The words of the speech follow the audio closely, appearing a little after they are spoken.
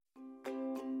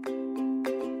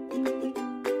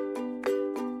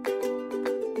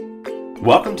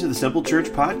Welcome to the Simple Church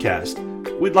Podcast.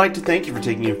 We'd like to thank you for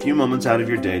taking a few moments out of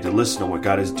your day to listen to what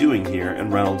God is doing here in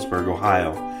Reynoldsburg,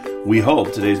 Ohio. We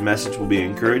hope today's message will be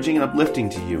encouraging and uplifting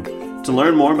to you. To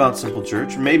learn more about Simple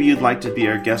Church, or maybe you'd like to be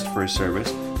our guest for a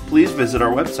service, please visit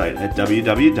our website at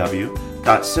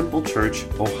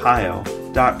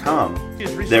www.simplechurchohio.com.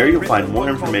 There you'll find more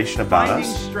information about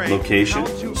us,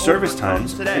 location, service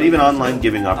times, and even online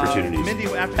giving opportunities.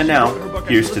 And now,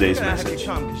 here's today's message.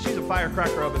 She's a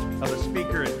firecracker of a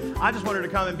speaker, and I just want her to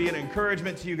come and be an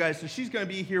encouragement to you guys. So she's going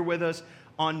to be here with us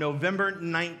on November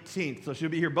 19th. So she'll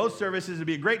be here both services. It'll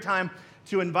be a great time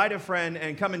to invite a friend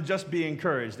and come and just be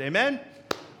encouraged. Amen?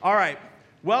 All right.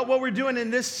 Well, what we're doing in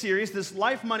this series, this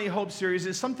Life, Money, Hope series,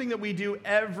 is something that we do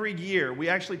every year. We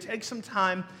actually take some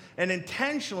time and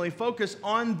intentionally focus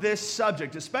on this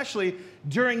subject, especially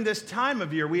during this time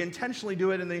of year. We intentionally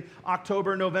do it in the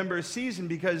October-November season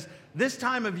because this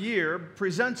time of year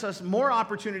presents us more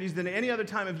opportunities than any other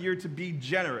time of year to be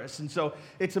generous. And so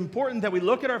it's important that we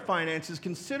look at our finances,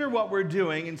 consider what we're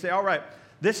doing, and say, all right,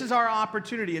 this is our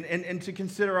opportunity, and to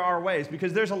consider our ways.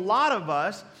 Because there's a lot of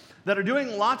us that are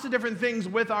doing lots of different things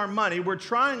with our money. We're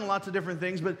trying lots of different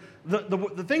things, but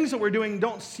the things that we're doing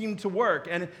don't seem to work.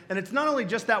 And it's not only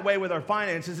just that way with our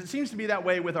finances, it seems to be that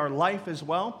way with our life as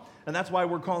well. And that's why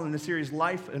we're calling the series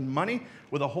Life and Money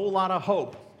with a whole lot of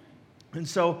hope. And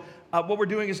so what we're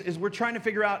doing is we're trying to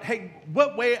figure out, hey,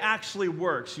 what way actually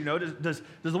works? You know, does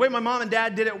the way my mom and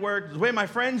dad did it work? Does the way my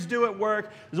friends do it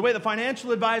work? Does the way the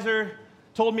financial advisor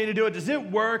told me to do it, does it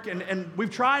work? And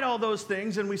we've tried all those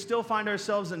things, and we still find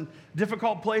ourselves in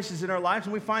difficult places in our lives,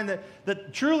 and we find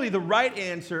that truly the right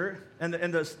answer, and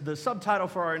the subtitle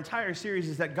for our entire series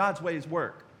is that God's ways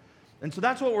work. And so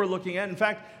that's what we're looking at. In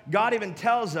fact, God even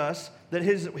tells us that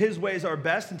his ways are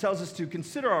best and tells us to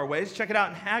consider our ways. Check it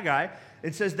out in Haggai.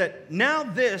 It says that, now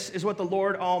this is what the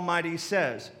Lord Almighty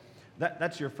says.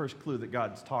 That's your first clue that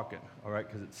God's talking, all right,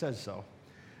 because it says so.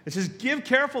 It says, give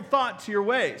careful thought to your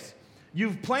ways.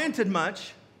 You've planted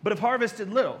much, but have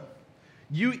harvested little.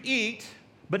 You eat,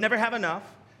 but never have enough.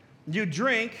 You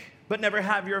drink, but never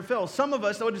have your fill. Some of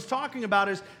us, what it's talking about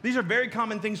is, these are very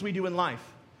common things we do in life.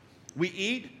 We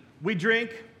eat, we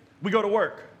drink, we go to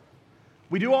work.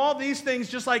 We do all these things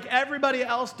just like everybody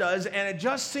else does, and it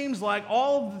just seems like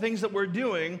all of the things that we're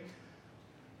doing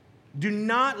do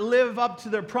not live up to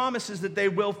their promises that they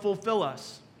will fulfill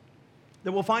us,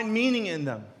 that we'll find meaning in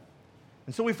them.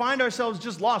 And so we find ourselves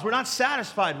just lost. We're not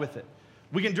satisfied with it.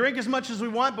 We can drink as much as we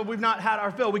want, but we've not had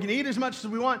our fill. We can eat as much as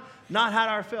we want, not had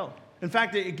our fill. In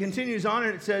fact, it continues on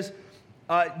and it says,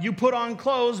 you put on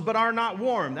clothes but are not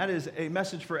warm. That is a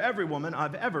message for every woman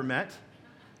I've ever met.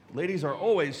 Ladies are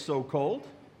always so cold.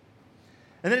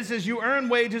 And then it says, you earn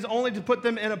wages only to put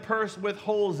them in a purse with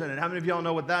holes in it. How many of y'all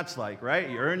know what that's like, right?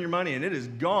 You earn your money and it is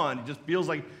gone. It just feels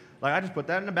like I just put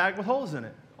that in a bag with holes in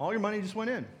it. All your money just went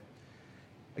in.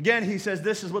 Again, he says,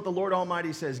 this is what the Lord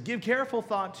Almighty says. Give careful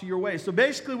thought to your ways. So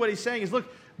basically what he's saying is,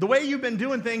 look, the way you've been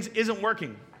doing things isn't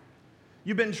working.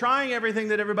 You've been trying everything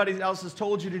that everybody else has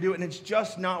told you to do, and it's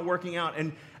just not working out.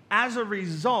 And as a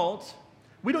result,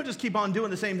 we don't just keep on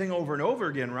doing the same thing over and over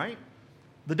again, right?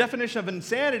 The definition of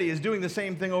insanity is doing the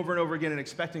same thing over and over again and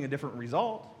expecting a different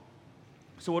result.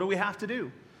 So what do we have to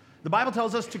do? The Bible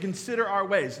tells us to consider our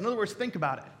ways. In other words, think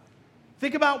about it.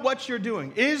 Think about what you're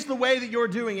doing. Is the way that you're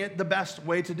doing it the best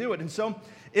way to do it? And so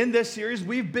in this series,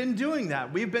 we've been doing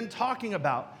that. We've been talking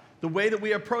about the way that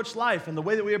we approach life and the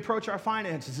way that we approach our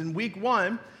finances. In week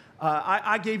one,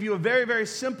 I gave you a very, very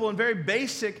simple and very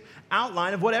basic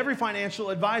outline of what every financial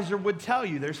advisor would tell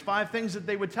you. There's 5 things that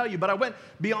they would tell you. But I went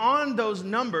beyond those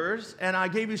numbers, and I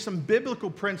gave you some biblical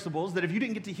principles that if you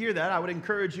didn't get to hear that, I would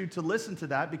encourage you to listen to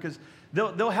that because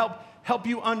they'll help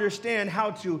you understand how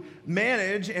to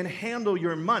manage and handle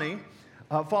your money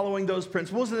following those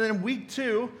principles. And then in week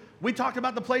 2, we talked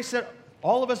about the place that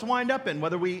all of us wind up in,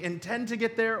 whether we intend to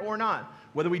get there or not,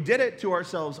 whether we did it to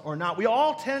ourselves or not. We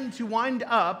all tend to wind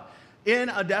up in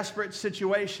a desperate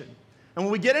situation. And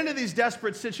when we get into these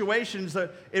desperate situations,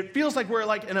 it feels like we're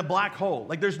like in a black hole.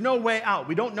 Like there's no way out.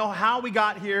 We don't know how we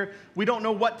got here. We don't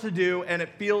know what to do, and it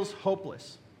feels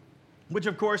hopeless. Which,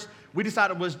 of course, we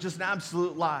decided was just an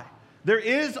absolute lie. There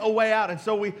is a way out. And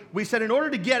so we said in order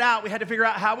to get out, we had to figure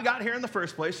out how we got here in the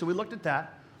first place. So we looked at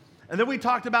that. And then we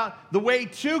talked about the way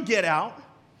to get out.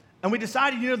 And we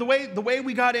decided, the way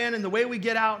we got in and the way we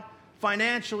get out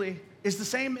financially is the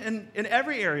same in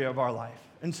every area of our life.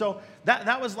 And so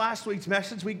that was last week's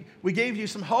message. We gave you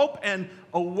some hope and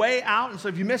a way out. And so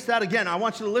if you missed that, again, I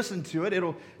want you to listen to it.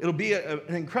 It'll be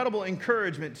an incredible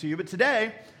encouragement to you. But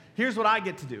today, here's what I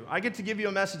get to do. I get to give you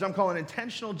a message I'm calling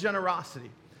intentional generosity.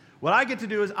 What I get to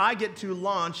do is I get to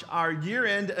launch our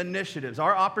year-end initiatives,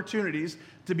 our opportunities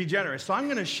to be generous. So I'm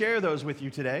going to share those with you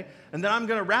today, and then I'm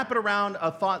going to wrap it around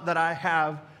a thought that I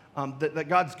have that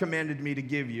God's commanded me to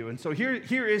give you. And so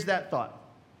here is that thought.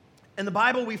 In the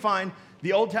Bible, we find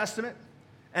the Old Testament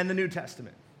and the New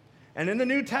Testament. And in the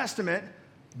New Testament,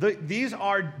 these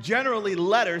are generally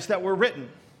letters that were written.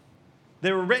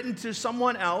 They were written to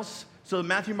someone else. So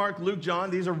Matthew, Mark, Luke, John,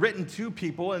 these are written to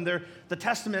people, and they're the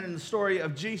testament and the story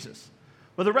of Jesus.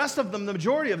 But the rest of them, the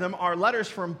majority of them, are letters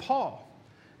from Paul.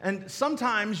 And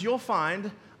sometimes you'll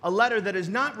find a letter that is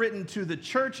not written to the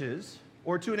churches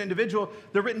or to an individual.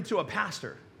 They're written to a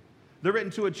pastor. They're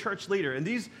written to a church leader. And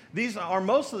these are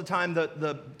most of the time,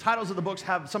 the titles of the books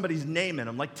have somebody's name in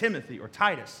them, like Timothy or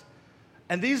Titus.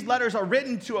 And these letters are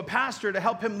written to a pastor to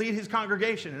help him lead his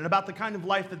congregation and about the kind of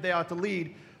life that they ought to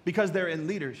lead because they're in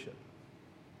leadership.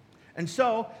 And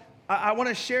so I want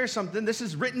to share something. This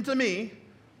is written to me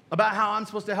about how I'm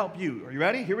supposed to help you. Are you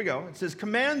ready? Here we go. It says,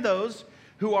 command those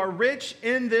who are rich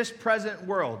in this present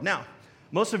world. Now,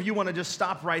 most of you want to just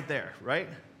stop right there, right?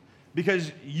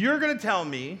 Because you're going to tell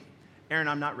me, Aaron,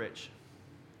 I'm not rich.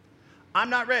 I'm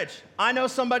not rich. I know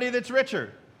somebody that's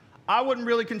richer. I wouldn't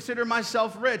really consider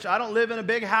myself rich. I don't live in a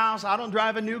big house. I don't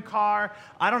drive a new car.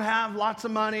 I don't have lots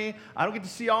of money. I don't get to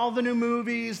see all the new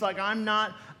movies. Like, I'm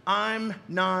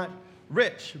not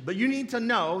rich. But you need to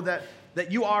know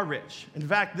that you are rich. In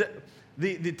fact,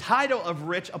 the title of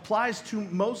rich applies to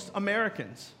most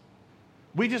Americans.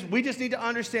 We just need to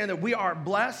understand that we are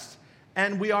blessed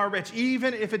and we are rich,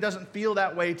 even if it doesn't feel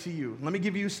that way to you. Let me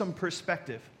give you some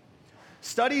perspective.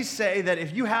 Studies say that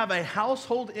if you have a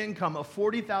household income of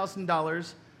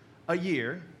 $40,000 a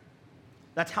year,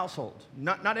 that's household,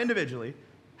 not individually,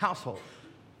 household,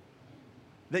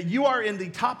 that you are in the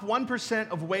top 1%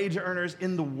 of wage earners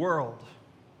in the world.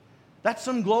 That's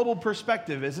some global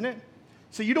perspective, isn't it?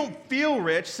 So you don't feel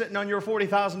rich sitting on your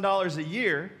 $40,000 a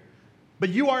year, but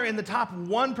you are in the top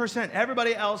 1%.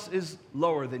 Everybody else is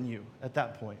lower than you at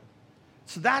that point.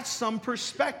 So that's some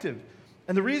perspective.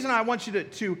 And the reason I want you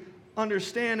to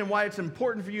understand and why it's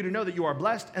important for you to know that you are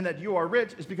blessed and that you are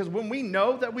rich is because when we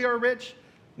know that we are rich,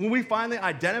 when we finally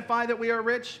identify that we are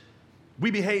rich,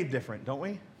 we behave different, don't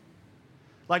we?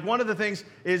 Like one of the things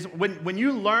is when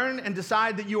you learn and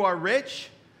decide that you are rich,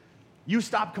 you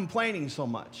stop complaining so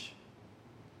much.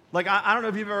 Like I don't know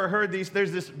if you've ever heard these.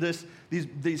 There's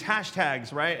these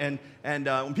hashtags, right? And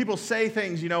when people say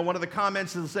things, one of the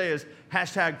comments they'll say is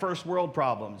hashtag first world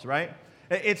problems, right?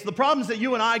 It's the problems that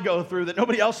you and I go through that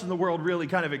nobody else in the world really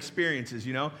kind of experiences,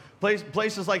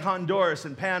 Places like Honduras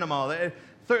and Panama,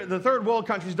 the third world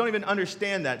countries don't even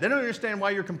understand that. They don't understand why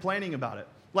you're complaining about it.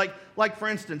 Like for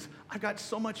instance, I've got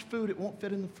so much food it won't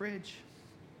fit in the fridge.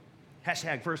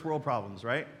 Hashtag first world problems,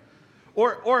 right?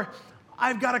 Or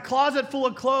I've got a closet full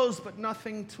of clothes but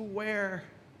nothing to wear.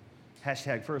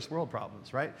 Hashtag first world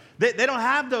problems, right? They don't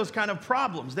have those kind of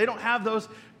problems. They don't have those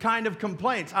kind of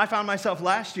complaints. I found myself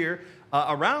last year,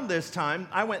 around this time,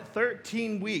 I went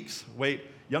 13 weeks. Wait,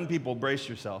 young people, brace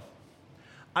yourself.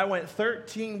 I went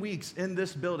 13 weeks in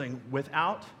this building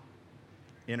without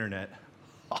internet.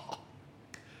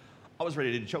 I was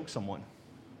ready to choke someone.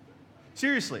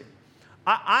 Seriously.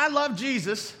 I love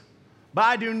Jesus, but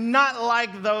I do not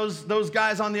like those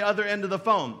guys on the other end of the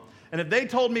phone. And if they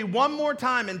told me one more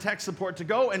time in tech support to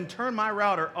go and turn my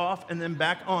router off and then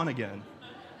back on again,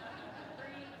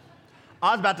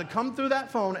 I was about to come through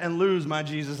that phone and lose my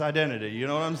Jesus identity. You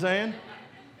know what I'm saying?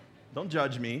 Don't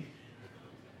judge me.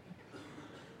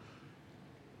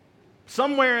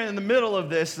 Somewhere in the middle of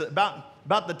this,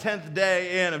 about the 10th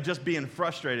day in of just being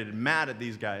frustrated and mad at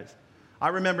these guys, I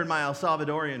remembered my El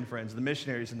Salvadorian friends, the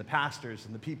missionaries and the pastors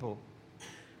and the people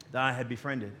that I had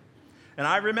befriended. And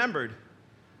I remembered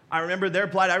their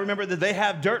plight. I remember that they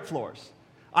have dirt floors.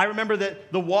 I remember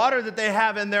that the water that they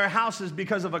have in their house is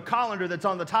because of a colander that's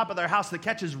on the top of their house that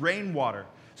catches rainwater.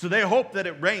 So they hope that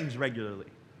it rains regularly.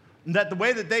 And that the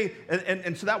way that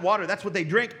and so that water, that's what they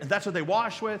drink, and that's what they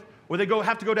wash with, or they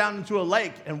have to go down into a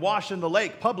lake and wash in the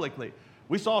lake publicly.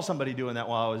 We saw somebody doing that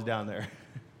while I was down there.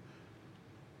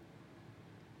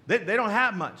 They don't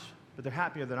have much, but they're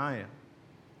happier than I am.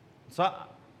 So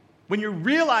when you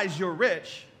realize you're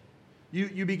rich,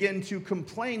 you begin to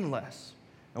complain less.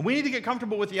 And we need to get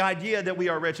comfortable with the idea that we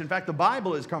are rich. In fact, the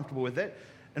Bible is comfortable with it.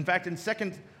 In fact, in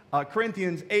 2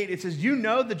 Corinthians 8, it says, you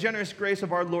know the generous grace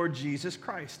of our Lord Jesus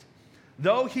Christ.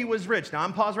 Though he was rich. Now,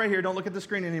 I'm paused right here. Don't look at the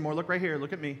screen anymore. Look right here.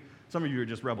 Look at me. Some of you are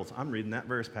just rebels. I'm reading that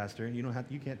verse, Pastor. You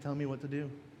can't tell me what to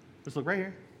do. Just look right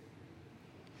here.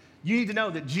 You need to know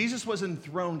that Jesus was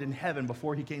enthroned in heaven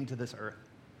before he came to this earth.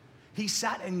 He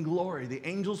sat in glory. The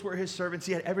angels were his servants.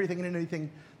 He had everything and anything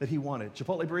that he wanted.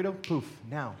 Chipotle burrito, poof,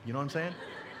 now. You know what I'm saying?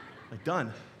 Like,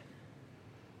 done.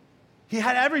 He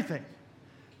had everything.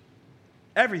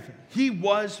 Everything. He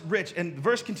was rich. And the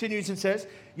verse continues and says,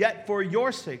 yet for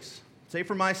your sakes, say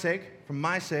for my sake,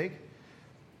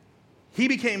 he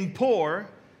became poor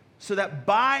so that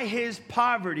by his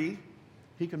poverty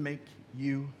he could make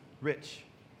you rich.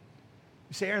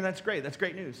 You say, Aaron, that's great. That's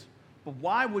great news. But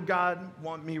why would God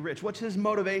want me rich? What's his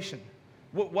motivation?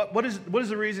 What is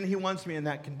the reason he wants me in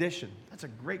that condition? That's a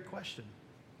great question.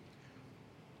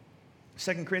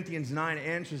 2 Corinthians 9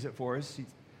 answers it for us.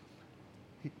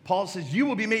 Paul says, you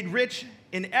will be made rich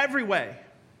in every way.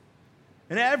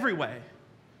 In every way.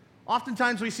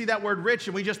 Oftentimes we see that word rich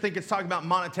and we just think it's talking about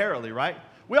monetarily, right?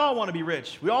 We all want to be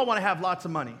rich. We all want to have lots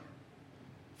of money.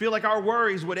 Feel like our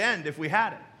worries would end if we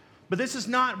had it. But this is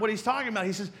not what he's talking about.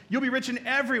 He says, you'll be rich in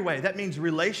every way. That means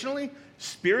relationally,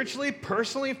 spiritually,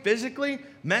 personally, physically,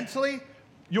 mentally.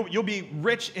 You'll be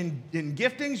rich in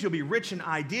giftings. You'll be rich in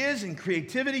ideas and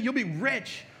creativity. You'll be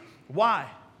rich. Why?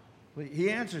 Well, he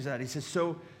answers that. He says,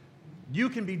 so you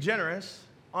can be generous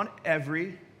on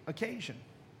every occasion.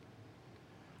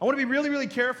 I want to be really, really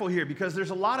careful here because there's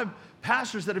a lot of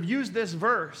pastors that have used this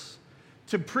verse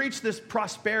to preach this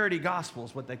prosperity gospel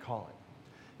is what they call it.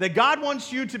 That God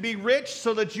wants you to be rich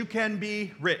so that you can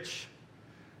be rich.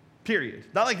 Period.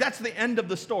 That's the end of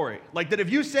the story. Like that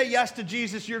if you say yes to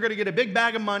Jesus, you're going to get a big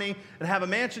bag of money and have a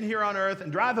mansion here on earth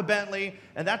and drive a Bentley,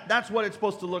 and that's what it's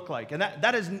supposed to look like. And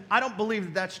that is, I don't believe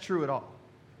that that's true at all.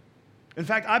 In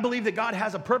fact, I believe that God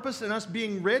has a purpose in us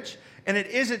being rich, and it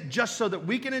isn't just so that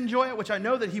we can enjoy it, which I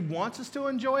know that he wants us to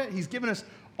enjoy it. He's given us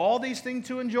all these things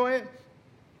to enjoy it.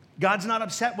 God's not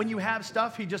upset when you have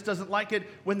stuff. He just doesn't like it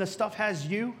when the stuff has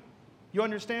you. You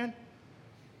understand?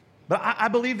 But I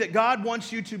believe that God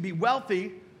wants you to be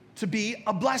wealthy to be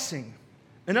a blessing.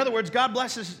 In other words, God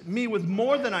blesses me with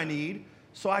more than I need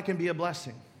so I can be a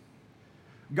blessing.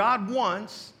 God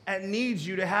wants and needs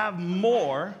you to have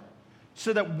more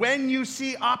so that when you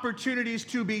see opportunities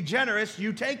to be generous,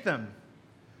 you take them.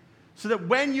 So that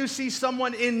when you see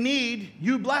someone in need,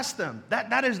 you bless them.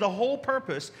 That is the whole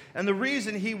purpose and the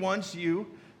reason he wants you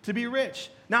to be rich.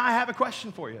 Now, I have a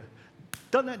question for you.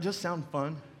 Doesn't that just sound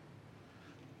fun?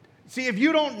 See, if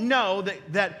you don't know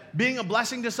that being a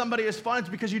blessing to somebody is fun, it's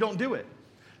because you don't do it.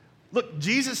 Look,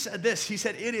 Jesus said this. He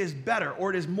said, it is better, or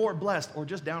it is more blessed, or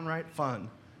just downright fun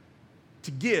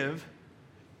to give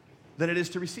than it is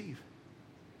to receive.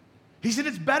 He said,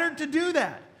 it's better to do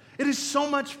that. It is so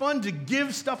much fun to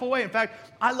give stuff away. In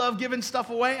fact, I love giving stuff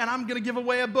away, and I'm going to give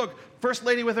away a book. First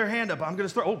lady with her hand up. I'm going to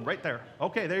start. Oh, right there.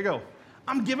 Okay, there you go.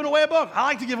 I'm giving away a book. I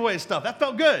like to give away stuff. That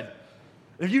felt good.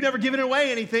 If you've never given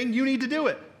away anything, you need to do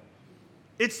it.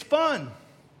 It's fun.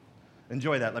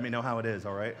 Enjoy that. Let me know how it is,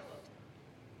 all right?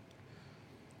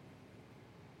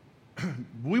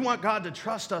 We want God to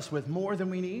trust us with more than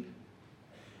we need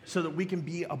so that we can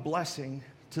be a blessing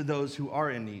to those who are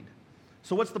in need.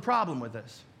 So what's the problem with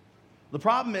this? The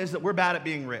problem is that we're bad at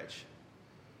being rich.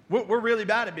 We're really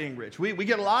bad at being rich. We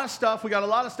get a lot of stuff, we got a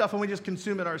lot of stuff, and we just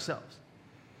consume it ourselves.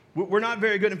 We're not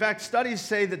very good. In fact, studies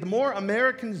say that the more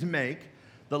Americans make,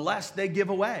 the less they give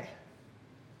away.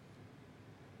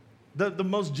 The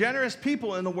most generous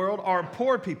people in the world are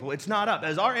poor people. It's not up.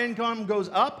 As our income goes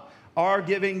up, our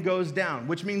giving goes down,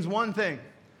 which means one thing,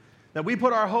 that we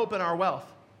put our hope in our wealth,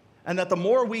 and that the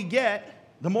more we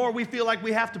get, the more we feel like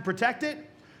we have to protect it,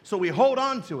 so we hold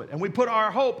on to it, and we put our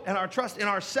hope and our trust in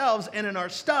ourselves and in our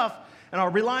stuff, and our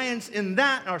reliance in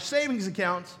that, and our savings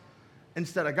accounts,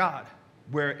 instead of God,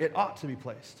 where it ought to be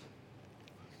placed.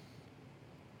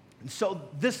 And so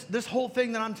this whole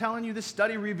thing that I'm telling you, this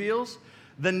study reveals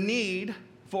the need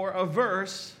for a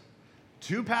verse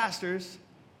to pastors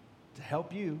to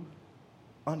help you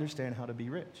understand how to be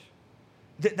rich.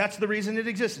 That's the reason it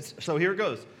exists. So here it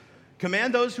goes.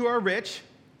 Command those who are rich,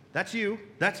 that's you,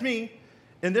 that's me,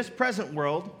 in this present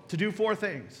world to do 4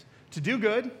 things. To do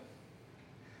good,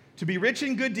 to be rich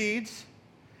in good deeds,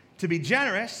 to be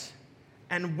generous,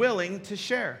 and willing to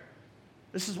share.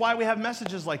 This is why we have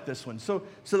messages like this one, so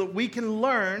that we can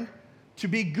learn to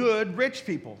be good, rich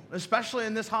people, especially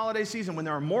in this holiday season when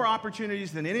there are more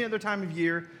opportunities than any other time of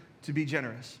year to be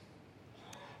generous.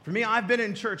 For me, I've been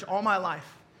in church all my life,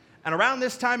 and around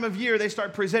this time of year, they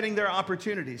start presenting their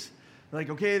opportunities. They're like,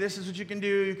 okay, this is what you can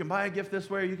do. You can buy a gift this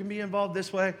way. You can be involved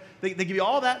this way. They give you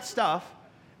all that stuff,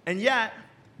 and yet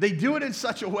they do it in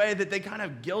such a way that they kind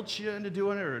of guilt you into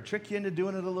doing it or trick you into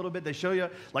doing it a little bit. They show you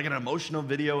like an emotional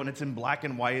video, and it's in black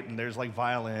and white, and there's like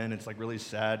violin. It's like really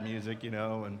sad music,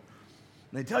 and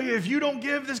they tell you if you don't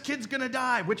give, this kid's going to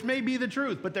die, which may be the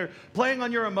truth, but they're playing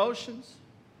on your emotions.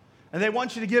 And they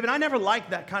want you to give. And I never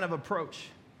liked that kind of approach.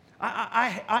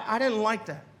 I didn't like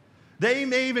that. They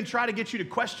may even try to get you to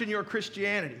question your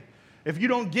Christianity. If you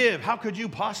don't give, how could you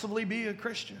possibly be a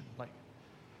Christian? Like,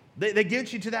 they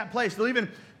get you to that place. They'll even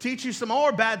teach you some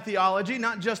more bad theology,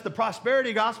 not just the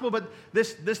prosperity gospel, but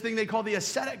this thing they call the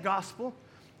ascetic gospel,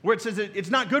 where it says that it's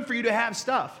not good for you to have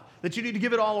stuff, that you need to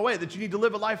give it all away, that you need to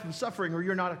live a life of suffering or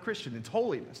you're not a Christian. It's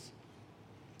holiness.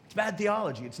 It's bad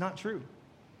theology. It's not true.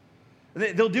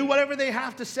 They'll do whatever they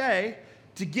have to say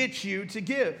to get you to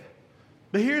give.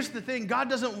 But here's the thing. God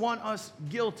doesn't want us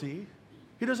guilty.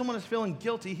 He doesn't want us feeling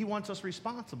guilty. He wants us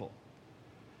responsible.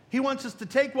 He wants us to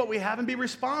take what we have and be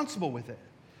responsible with it.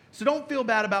 So don't feel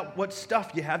bad about what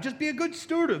stuff you have. Just be a good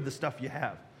steward of the stuff you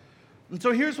have. And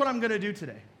so here's what I'm going to do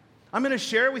today. I'm going to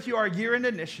share with you our year-end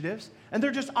initiatives, and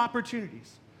they're just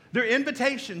opportunities. They're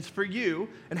invitations for you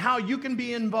and how you can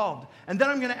be involved. And then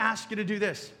I'm going to ask you to do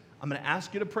this. I'm going to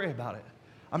ask you to pray about it.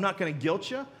 I'm not going to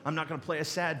guilt you. I'm not going to play a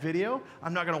sad video.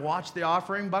 I'm not going to watch the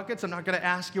offering buckets. I'm not going to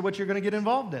ask you what you're going to get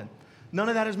involved in. None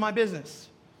of that is my business.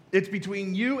 It's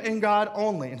between you and God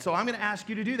only. And so I'm going to ask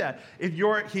you to do that. If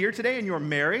you're here today and you're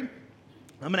married,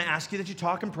 I'm going to ask you that you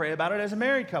talk and pray about it as a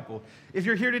married couple. If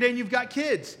you're here today and you've got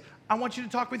kids, I want you to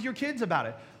talk with your kids about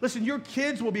it. Listen, your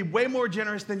kids will be way more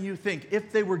generous than you think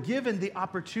if they were given the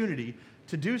opportunity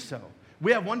to do so.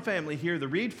 We have one family here, the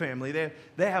Reed family. They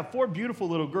have 4 beautiful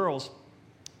little girls.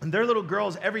 And their little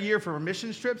girls, every year for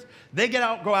mission trips, they go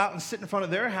out and sit in front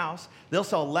of their house. They'll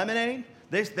sell lemonade.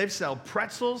 They sell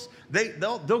pretzels.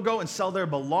 They'll go and sell their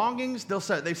belongings.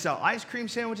 They sell ice cream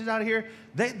sandwiches out of here.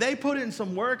 They put in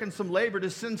some work and some labor to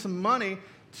send some money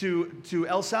to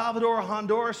El Salvador,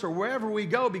 Honduras, or wherever we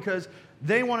go because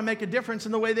they want to make a difference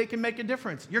in the way they can make a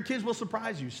difference. Your kids will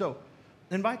surprise you, so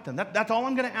invite them. That's all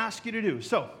I'm going to ask you to do.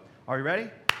 So, are you ready?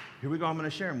 Here we go. I'm going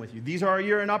to share them with you. These are our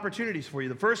year-end opportunities for you.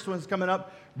 The first one's coming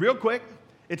up real quick.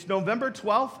 It's November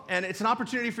 12th, and it's an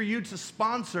opportunity for you to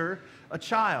sponsor a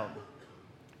child.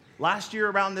 Last year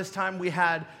around this time, we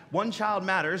had One Child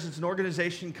Matters. It's an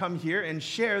organization come here and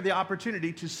share the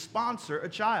opportunity to sponsor a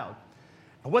child.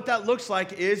 And what that looks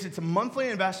like is it's a monthly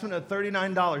investment of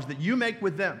 $39 that you make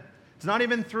with them. It's not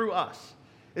even through us.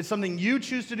 It's something you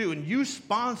choose to do, and you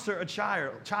sponsor a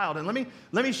child. And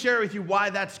let me share with you why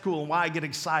that's cool and why I get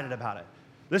excited about it.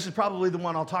 This is probably the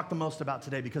one I'll talk the most about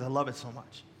today because I love it so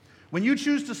much. When you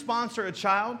choose to sponsor a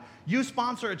child, you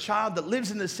sponsor a child that lives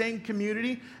in the same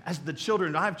community as the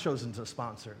children I've chosen to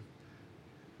sponsor.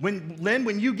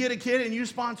 When you get a kid and you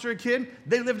sponsor a kid,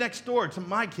 they live next door to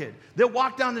my kid. They'll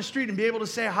walk down the street and be able to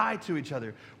say hi to each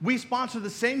other. We sponsor the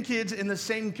same kids in the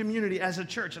same community as a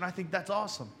church, and I think that's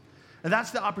awesome. And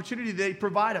that's the opportunity they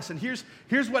provide us. And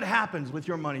here's what happens with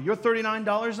your money. Your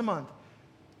 $39 a month.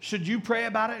 Should you pray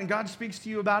about it and God speaks to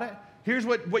you about it, here's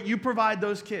what you provide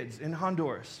those kids in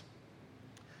Honduras.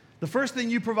 The first thing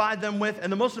you provide them with,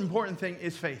 and the most important thing,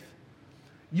 is faith.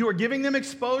 You are giving them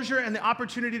exposure and the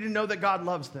opportunity to know that God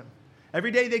loves them.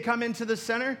 Every day they come into the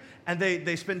center and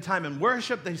they spend time in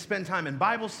worship, they spend time in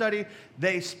Bible study,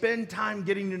 they spend time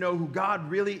getting to know who God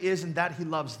really is and that He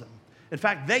loves them. In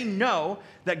fact, they know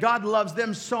that God loves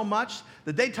them so much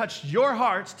that they touched your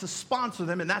hearts to sponsor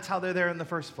them, and that's how they're there in the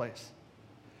first place.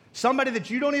 Somebody that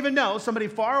you don't even know, somebody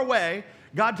far away,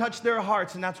 God touched their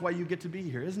hearts, and that's why you get to be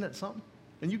here. Isn't it something?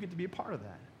 And you get to be a part of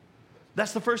that.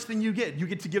 That's the first thing you get. You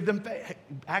get to give them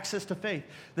access to faith.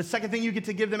 The second thing you get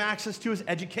to give them access to is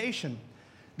education.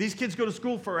 These kids go to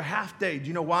school for a half day. Do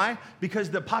you know why? Because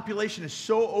the population is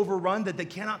so overrun that they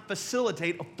cannot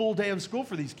facilitate a full day of school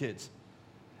for these kids.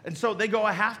 And so they go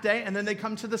a half day, and then they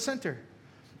come to the center.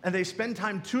 And they spend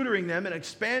time tutoring them and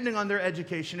expanding on their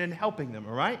education and helping them,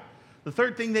 all right? The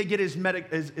third thing they get is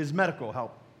medical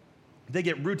help. They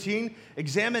get routine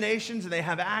examinations, and they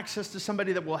have access to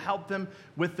somebody that will help them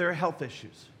with their health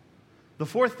issues. The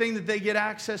fourth thing that they get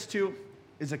access to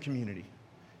is a community. You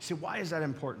say, why is that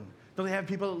important? Don't they have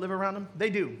people that live around them? They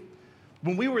do.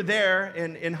 When we were there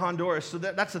in Honduras, so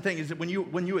that's the thing, is that when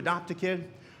you adopt a kid,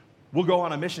 we'll go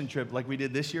on a mission trip like we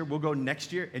did this year. We'll go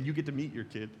next year, and you get to meet your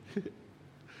kid.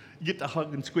 You get to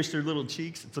hug and squish their little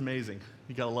cheeks. It's amazing.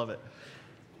 You got to love it.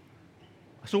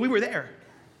 So we were there,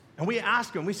 and we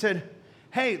asked them. We said,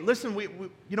 hey, listen,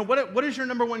 what is your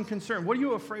number one concern? What are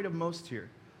you afraid of most here?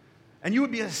 And you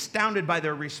would be astounded by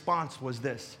their response was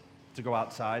this: to go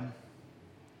outside,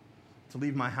 to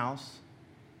leave my house.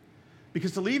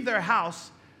 Because to leave their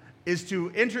house is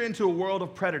to enter into a world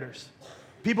of predators.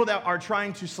 People that are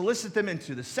trying to solicit them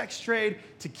into the sex trade,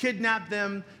 to kidnap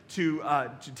them, to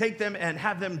take them and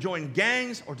have them join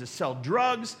gangs or to sell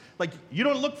drugs. Like, you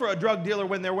don't look for a drug dealer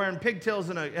when they're wearing pigtails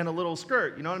and a little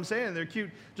skirt. You know what I'm saying? They're cute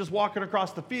just walking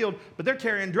across the field, but they're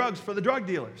carrying drugs for the drug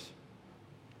dealers.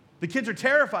 The kids are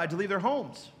terrified to leave their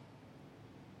homes.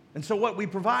 And so what we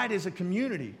provide is a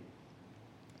community.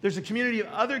 There's a community of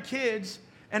other kids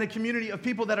and a community of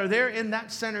people that are there in that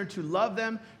center to love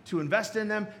them, to invest in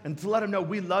them, and to let them know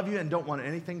we love you and don't want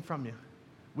anything from you.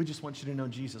 We just want you to know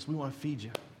Jesus. We want to feed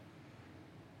you.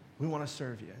 We want to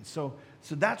serve you. And so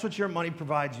that's what your money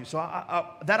provides you. So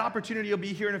that opportunity will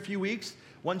be here in a few weeks.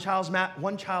 One Child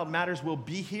Matters will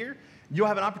be here. You'll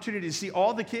have an opportunity to see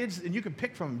all the kids, and you can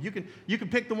pick from them. You can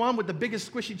pick the one with the biggest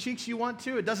squishy cheeks you want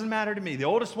to. It doesn't matter to me. The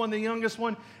oldest one, the youngest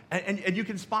one, and you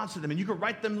can sponsor them, and you can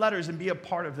write them letters and be a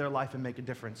part of their life and make a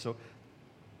difference. So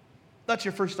that's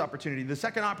your first opportunity. The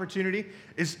second opportunity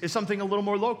is something a little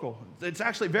more local. It's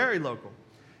actually very local.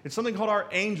 It's something called our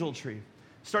Angel Tree.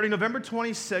 Starting November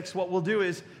 26th, what we'll do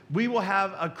is we will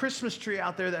have a Christmas tree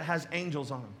out there that has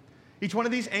angels on them. Each one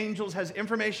of these angels has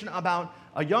information about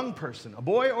a young person, a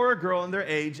boy or a girl, and their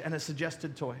age, and a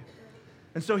suggested toy.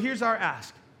 And so here's our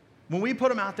ask. When we put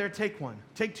them out there, take one,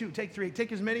 take two, take three,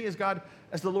 take as many as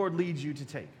the Lord leads you to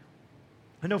take.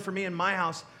 I know for me in my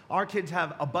house, our kids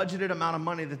have a budgeted amount of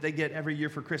money that they get every year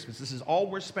for Christmas. This is all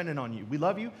we're spending on you. We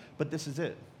love you, but this is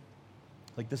it.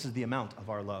 Like, this is the amount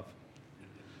of our love.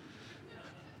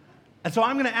 And so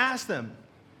I'm going to ask them,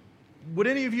 would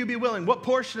any of you be willing? What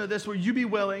portion of this would you be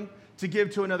willing to give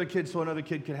to another kid so another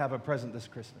kid could have a present this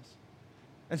Christmas?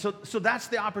 And so that's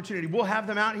the opportunity. We'll have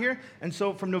them out here. And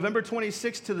so from November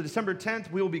 26th to the December 10th,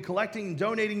 we will be collecting and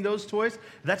donating those toys.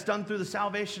 That's done through the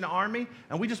Salvation Army.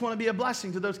 And we just want to be a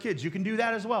blessing to those kids. You can do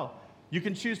that as well. You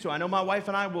can choose to. I know my wife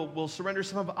and I will surrender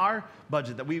some of our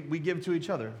budget that we give to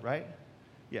each other, right?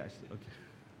 Yes, okay.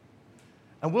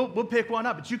 And we'll pick one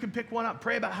up, but you can pick one up.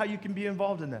 Pray about how you can be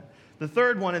involved in that. The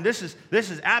third one, and this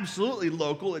is absolutely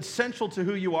local. It's central to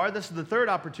who you are. This is the third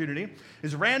opportunity,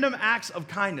 is random acts of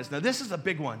kindness. Now, this is a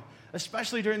big one,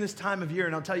 especially during this time of year,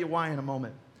 and I'll tell you why in a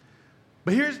moment.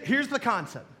 But here's the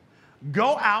concept.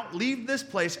 Go out, leave this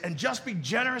place, and just be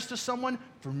generous to someone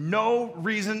for no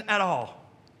reason at all.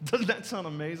 Doesn't that sound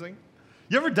amazing?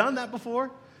 You ever done that before?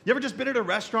 You ever just been at a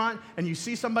restaurant and you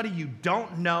see somebody you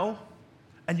don't know,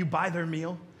 and you buy their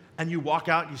meal, and you walk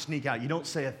out, you sneak out. You don't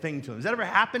say a thing to them. Has that ever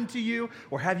happened to you,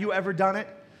 or have you ever done it?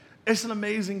 It's an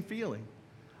amazing feeling.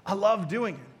 I love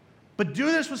doing it. But do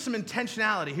this with some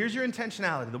intentionality. Here's your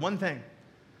intentionality, the one thing.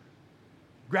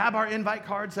 Grab our invite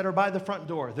cards that are by the front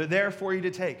door. They're there for you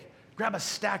to take. Grab a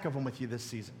stack of them with you this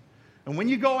season. And when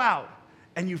you go out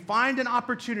and you find an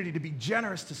opportunity to be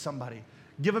generous to somebody,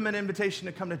 give them an invitation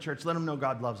to come to church. Let them know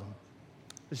God loves them.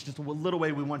 It's just a little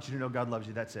way we want you to know God loves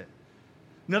you. That's it.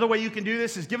 Another way you can do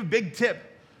this is give a big tip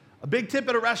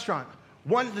at a restaurant,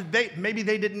 one that maybe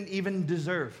they didn't even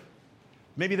deserve.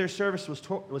 Maybe their service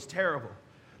was terrible.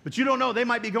 But you don't know, they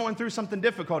might be going through something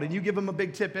difficult, and you give them a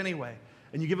big tip anyway,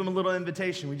 and you give them a little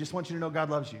invitation. We just want you to know God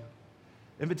loves you.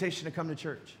 Invitation to come to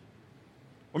church.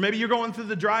 Or maybe you're going through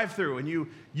the drive-thru, and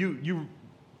you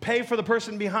pay for the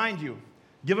person behind you.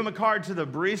 Give them a card to the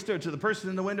barista or to the person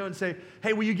in the window and say,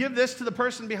 hey, will you give this to the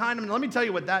person behind them? And let me tell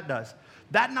you what that does.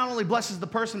 That not only blesses the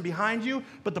person behind you,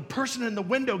 but the person in the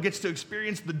window gets to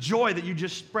experience the joy that you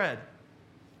just spread.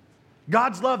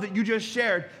 God's love that you just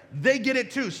shared, they get it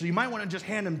too, so you might want to just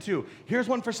hand them two. Here's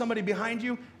one for somebody behind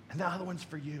you, and the other one's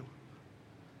for you.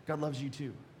 God loves you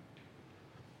too.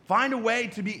 Find a way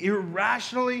to be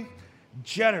irrationally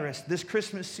generous this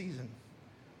Christmas season.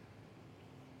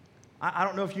 I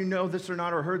don't know if you know this or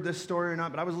not, or heard this story or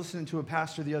not, but I was listening to a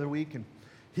pastor the other week, and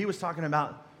he was talking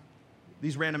about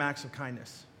these random acts of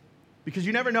kindness, because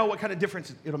you never know what kind of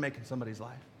difference it'll make in somebody's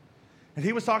life. And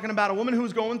he was talking about a woman who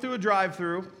was going through a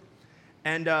drive-through,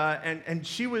 and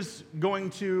she was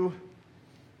going to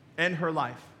end her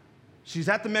life. She's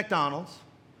at the McDonald's,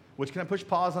 which, can I push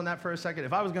pause on that for a second?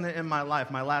 If I was going to end my life,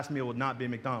 my last meal would not be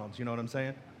McDonald's. You know what I'm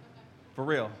saying? For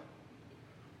real.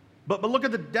 But look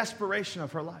at the desperation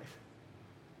of her life.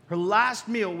 Her last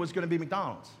meal was going to be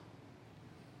McDonald's.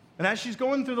 And as she's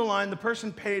going through the line, the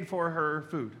person paid for her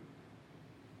food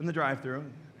in the drive-thru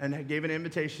and gave an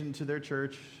invitation to their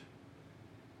church.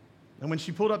 And when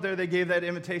she pulled up there, they gave that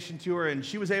invitation to her, and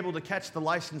she was able to catch the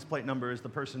license plate number as the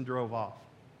person drove off.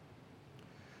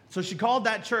 So she called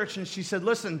that church and she said,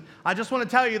 listen, I just want to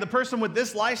tell you, the person with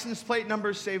this license plate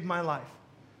number saved my life.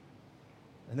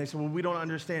 And they said, well, we don't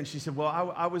understand. She said,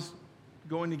 well, I was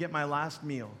going to get my last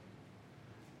meal.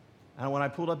 And when I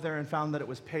pulled up there and found that it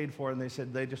was paid for, and they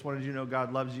said, they just wanted you to know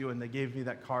God loves you, and they gave me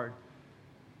that card,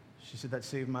 she said, that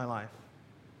saved my life.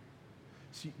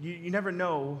 See, you never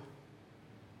know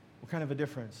what kind of a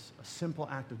difference a simple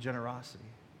act of generosity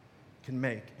can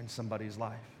make in somebody's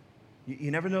life.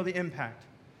 You never know the impact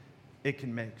it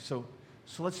can make. So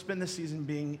let's spend this season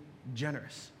being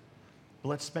generous. but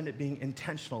let's spend it being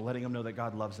intentional, letting them know that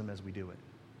God loves them as we do it.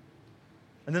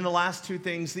 And then the last two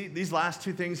things, these last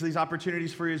two things, these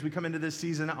opportunities for you as we come into this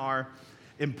season are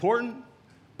important,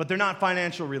 but they're not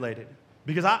financial related.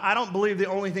 Because I don't believe the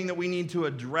only thing that we need to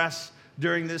address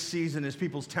during this season is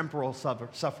people's temporal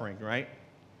suffering, right?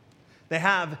 They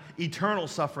have eternal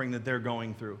suffering that they're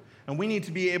going through. And we need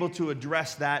to be able to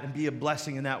address that and be a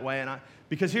blessing in that way.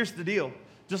 Because here's the deal.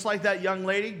 Just like that young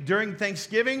lady, during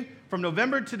Thanksgiving, from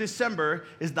November to December,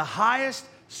 is the highest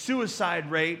suicide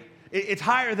rate. It's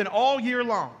higher than all year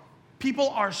long. People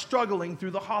are struggling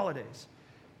through the holidays.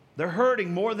 They're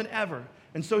hurting more than ever.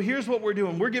 And so here's what we're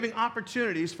doing. We're giving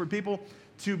opportunities for people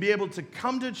to be able to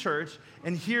come to church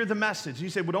and hear the message. You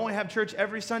say, we don't only have church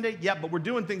every Sunday? Yeah, but we're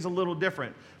doing things a little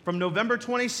different. From November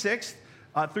 26th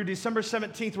through December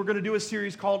 17th, we're going to do a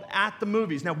series called At the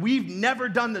Movies. Now, we've never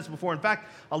done this before. In fact,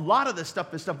 a lot of this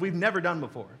stuff is stuff we've never done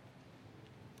before.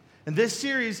 And this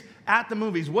series, At the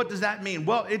Movies, what does that mean?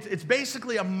 Well, it's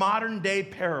basically a modern-day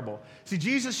parable. See,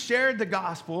 Jesus shared the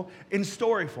gospel in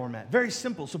story format. Very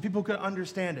simple, so people could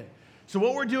understand it. So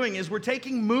what we're doing is we're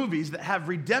taking movies that have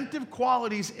redemptive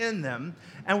qualities in them,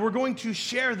 and we're going to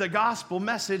share the gospel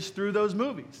message through those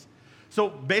movies. So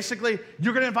basically,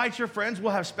 you're going to invite your friends.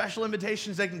 We'll have special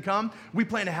invitations. They can come. We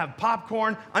plan to have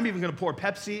popcorn. I'm even going to pour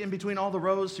Pepsi in between all the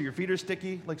rows so your feet are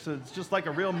sticky. So it's just like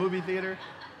a real movie theater.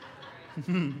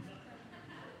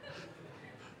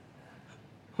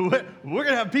 We're going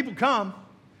to have people come,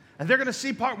 and they're going to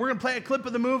see we're going to play a clip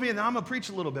of the movie, and then I'm going to preach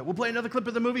a little bit. We'll play another clip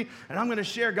of the movie, and I'm going to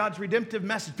share God's redemptive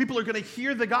message. People are going to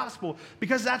hear the gospel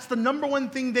because that's the number one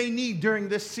thing they need during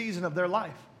this season of their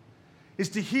life, is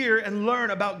to hear and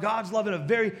learn about God's love in a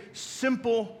very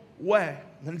simple way.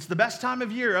 And it's the best time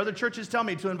of year. Other churches tell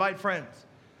me to invite friends.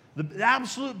 The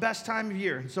absolute best time of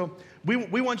year. And so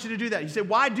we want you to do that. You say,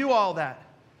 why do all that?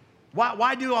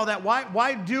 Why do all that?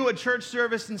 Why do a church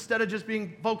service instead of just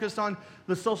being focused on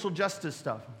the social justice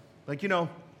stuff? Like,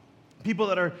 people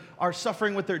that are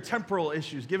suffering with their temporal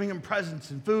issues, giving them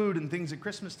presents and food and things at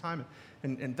Christmas time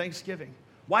and Thanksgiving.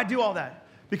 Why do all that?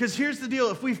 Because here's the deal.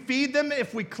 If we feed them,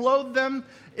 if we clothe them,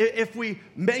 if we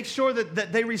make sure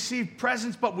that they receive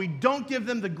presents, but we don't give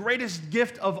them the greatest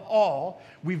gift of all,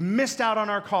 we've missed out on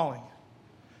our calling.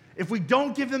 If we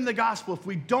don't give them the gospel, if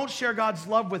we don't share God's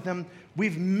love with them,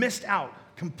 we've missed out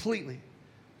completely.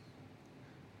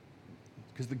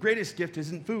 Because the greatest gift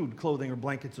isn't food, clothing, or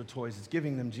blankets, or toys. It's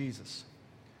giving them Jesus.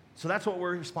 So that's what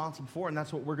we're responsible for, and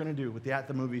that's what we're going to do with the At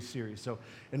the Movies series. So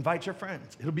invite your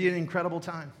friends. It'll be an incredible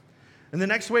time. And the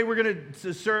next way we're going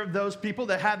to serve those people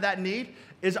that have that need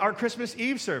is our Christmas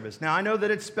Eve service. Now, I know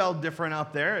that it's spelled different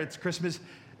up there.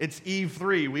 It's Eve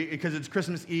 3, because it's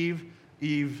Christmas Eve.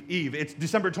 It's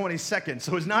December 22nd,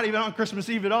 so it's not even on Christmas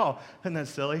Eve at all. Isn't that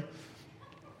silly?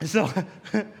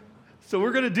 So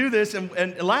we're going to do this,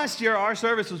 and last year our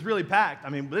service was really packed. I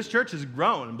mean, this church has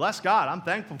grown, and bless God, I'm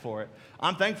thankful for it.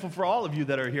 I'm thankful for all of you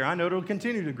that are here. I know it'll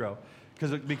continue to grow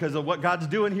because of what God's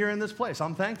doing here in this place.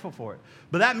 I'm thankful for it.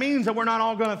 But that means that we're not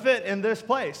all going to fit in this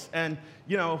place. And,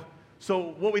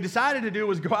 so what we decided to do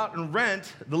was go out and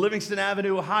rent the Livingston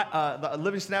Avenue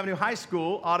High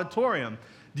School auditorium.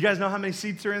 Do you guys know how many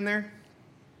seats are in there?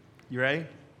 You ready?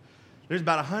 There's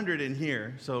about 100 in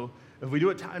here. So if we do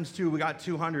it times 2, we got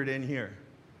 200 in here.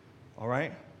 All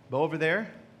right? But over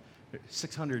there,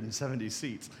 670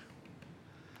 seats.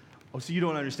 Oh, so you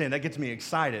don't understand. That gets me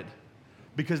excited.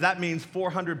 Because that means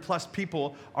 400 plus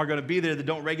people are going to be there that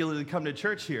don't regularly come to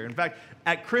church here. In fact,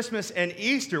 at Christmas and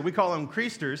Easter, we call them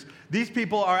Creasters, these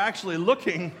people are actually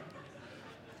looking.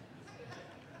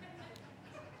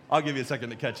 I'll give you a second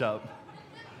to catch up.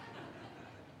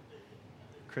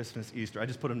 Christmas, Easter. I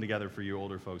just put them together for you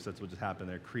older folks. That's what just happened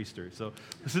there, Creasters. So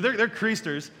they're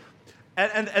Creasters,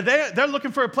 and they're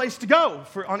looking for a place to go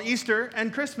on Easter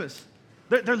and Christmas.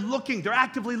 They're looking. They're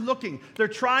actively looking. They're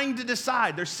trying to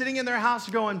decide. They're sitting in their house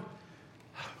going,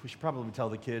 we should probably tell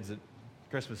the kids that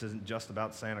Christmas isn't just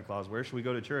about Santa Claus. Where should we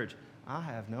go to church? I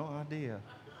have no idea.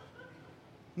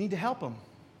 You need to help them.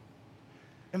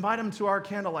 Invite them to our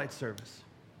candlelight service.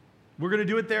 We're going to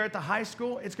do it there at the high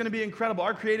school. It's going to be incredible.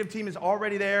 Our creative team is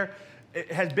already there.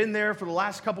 It has been there for the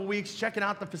last couple weeks, checking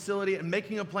out the facility and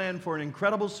making a plan for an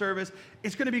incredible service.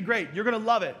 It's going to be great. You're going to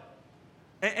love it.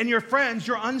 And your friends,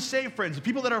 your unsaved friends, the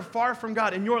people that are far from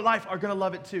God in your life are going to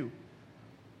love it too.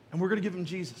 And we're going to give them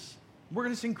Jesus. We're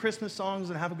going to sing Christmas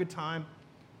songs and have a good time.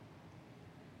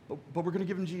 But we're going to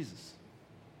give them Jesus.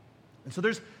 And so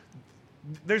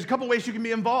there's a couple ways you can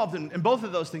be involved in both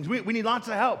of those things. We need lots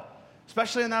of help,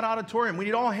 especially in that auditorium. We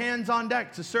need all hands on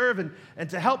deck to serve and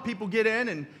to help people get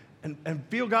in and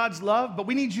feel God's love, but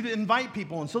we need you to invite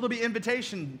people. And so there'll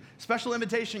be special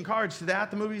invitation cards to the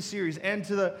At the Movies series and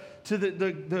to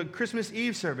the Christmas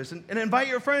Eve service. And invite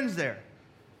your friends there.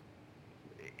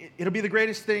 It'll be the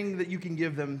greatest thing that you can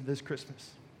give them this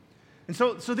Christmas. And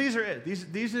so these are it.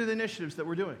 These are the initiatives that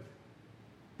we're doing.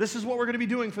 This is what we're going to be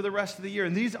doing for the rest of the year.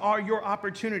 And these are your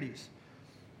opportunities.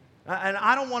 And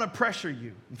I don't want to pressure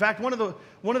you. In fact, one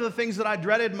of the things that I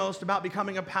dreaded most about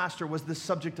becoming a pastor was this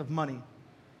subject of money.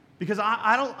 Because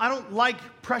I don't like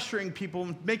pressuring people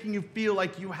and making you feel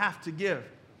like you have to give.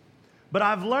 But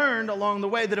I've learned along the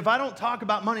way that if I don't talk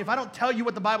about money, if I don't tell you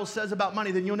what the Bible says about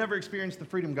money, then you'll never experience the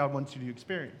freedom God wants you to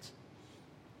experience.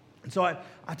 And so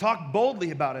I talk boldly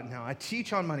about it now. I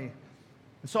teach on money.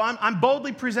 And so I'm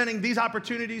boldly presenting these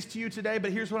opportunities to you today,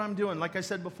 but here's what I'm doing. Like I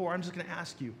said before, I'm just going to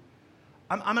ask you.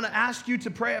 I'm going to ask you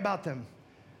to pray about them.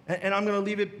 And I'm going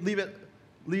to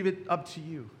leave it up to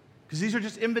you. Because these are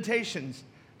just invitations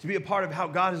to be a part of how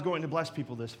God is going to bless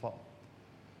people this fall.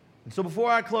 And so before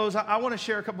I close, I want to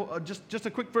share a couple, just a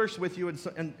quick verse with you and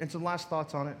some last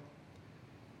thoughts on it.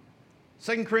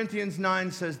 2 Corinthians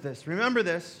 9 says this, "Remember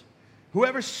this,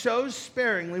 whoever sows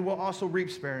sparingly will also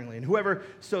reap sparingly, and whoever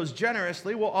sows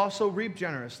generously will also reap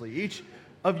generously. Each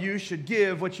of you should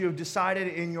give what you have decided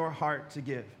in your heart to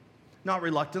give, not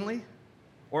reluctantly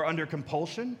or under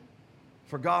compulsion,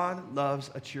 for God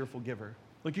loves a cheerful giver."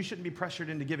 Look, you shouldn't be pressured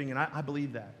into giving, and I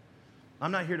believe that.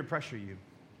 I'm not here to pressure you.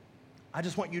 I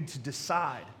just want you to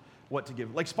decide what to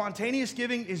give. Like, spontaneous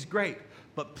giving is great,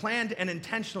 but planned and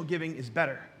intentional giving is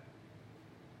better.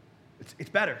 It's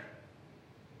better.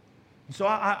 And so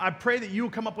I pray that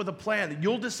you'll come up with a plan, that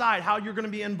you'll decide how you're going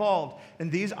to be involved in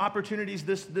these opportunities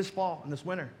this fall and this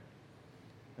winter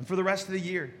and for the rest of the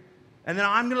year. And then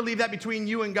I'm going to leave that between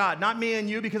you and God, not me and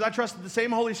you, because I trust that the same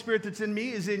Holy Spirit that's in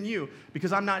me is in you,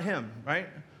 because I'm not him, right?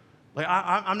 Like,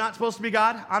 I'm not supposed to be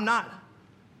God. I'm not.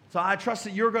 So I trust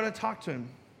that you're going to talk to him.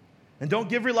 And don't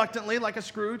give reluctantly like a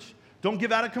Scrooge. Don't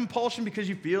give out of compulsion because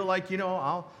you feel like,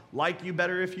 I'll like you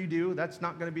better if you do. That's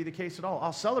not going to be the case at all.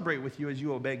 I'll celebrate with you as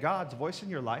you obey God's voice in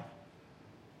your life.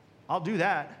 I'll do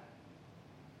that.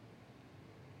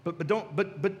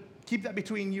 But keep that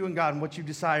between you and God and what you've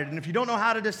decided. And if you don't know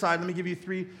how to decide, let me give you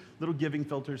 3 little giving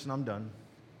filters and I'm done.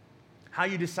 How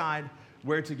you decide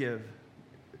where to give.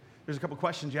 There's a couple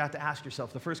questions you have to ask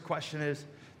yourself. The first question is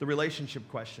the relationship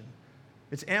question.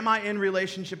 It's, am I in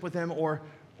relationship with him, or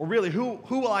really, who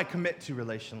will I commit to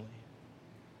relationally?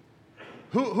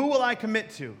 Who will I commit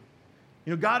to?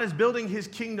 God is building his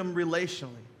kingdom relationally.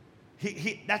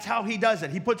 That's how he does it.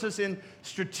 He puts us in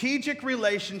strategic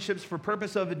relationships for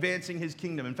purpose of advancing his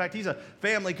kingdom. In fact, he's a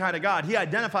family kind of God. He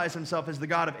identifies himself as the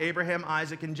God of Abraham,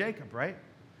 Isaac, and Jacob, right?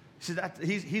 So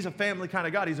he's a family kind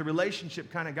of God. He's a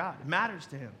relationship kind of God. It matters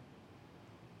to him.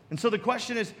 And so the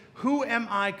question is, who am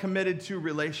I committed to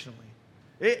relationally?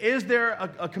 Is there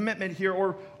a commitment here,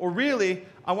 or really,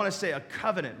 I want to say a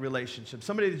covenant relationship,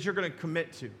 somebody that you're going to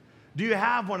commit to? Do you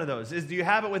have one of those? Do you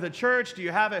have it with a church? Do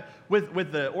you have it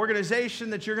with the organization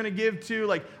that you're going to give to?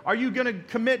 Like, are you going to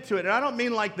commit to it? And I don't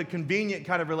mean like the convenient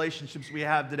kind of relationships we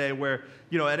have today where,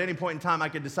 at any point in time I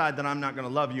could decide that I'm not going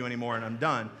to love you anymore and I'm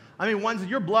done. I mean, ones that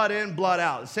you're blood in, blood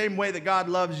out. The same way that God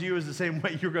loves you is the same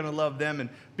way you're going to love them and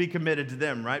be committed to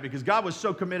them, right? Because God was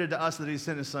so committed to us that he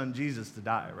sent his son Jesus to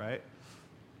die, right?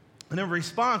 And in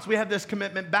response, we have this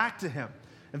commitment back to him.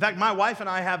 In fact, my wife and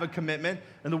I have a commitment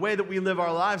in the way that we live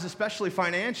our lives, especially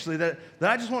financially, that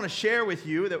I just want to share with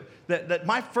you that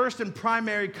my first and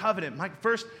primary covenant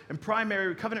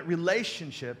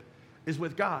relationship is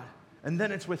with God, and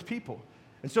then it's with people.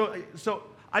 And so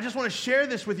I just want to share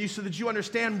this with you so that you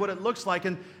understand what it looks like.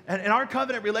 And our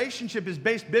covenant relationship is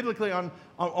based biblically on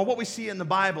what we see in the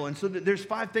Bible. And so there's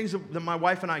 5 things that my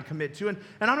wife and I commit to. And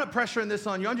I'm not pressuring this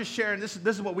on you. I'm just sharing this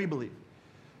is what we believe.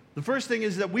 The first thing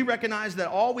is that we recognize that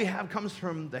all we have comes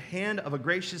from the hand of a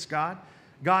gracious God.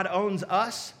 God owns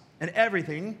us and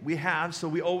everything we have, so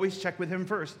we always check with him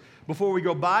first. Before we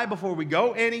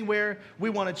go anywhere, we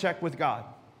want to check with God.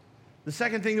 The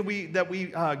second thing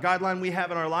guideline we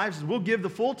have in our lives is we'll give the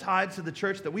full tithes to the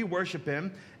church that we worship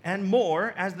in and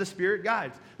more as the Spirit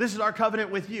guides. This is our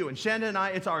covenant with you. And Shanda and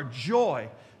I, it's our joy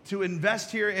to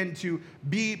invest here and to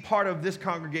be part of this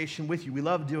congregation with you. We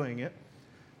love doing it.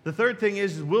 The third thing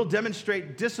is we'll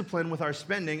demonstrate discipline with our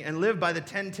spending and live by the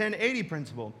 10-10-80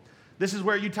 principle. This is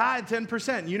where you tithe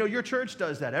 10%. Your church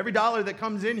does that. Every dollar that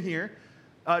comes in here,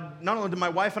 not only do my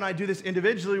wife and I do this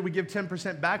individually, we give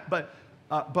 10% back, but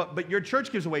your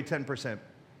church gives away 10%.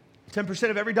 10%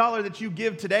 of every dollar that you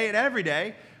give today and every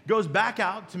day goes back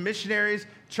out to missionaries,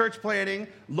 church planting,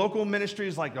 local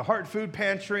ministries like the Heart Food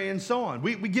Pantry, and so on.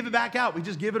 We give it back out. We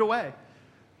just give it away.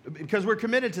 because we're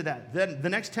committed to that. Then the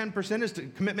next 10% is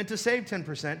commitment to save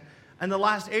 10%, and the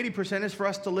last 80% is for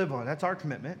us to live on. That's our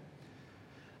commitment.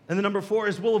 And the number 4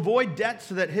 is we'll avoid debt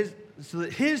so that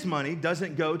his money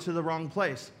doesn't go to the wrong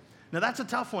place. Now, that's a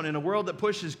tough one in a world that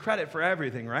pushes credit for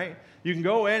everything, right? You can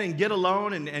go in and get a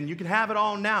loan, and you can have it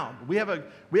all now. We have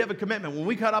a commitment. When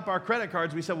we cut up our credit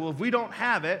cards, we said, well, if we don't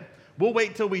have it, we'll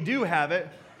wait till we do have it,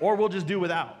 or we'll just do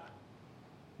without.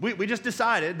 We just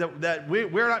decided that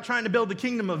we're not trying to build the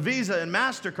kingdom of Visa and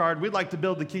MasterCard. We'd like to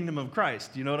build the kingdom of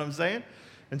Christ. You know what I'm saying?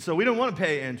 And so we don't want to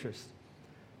pay interest.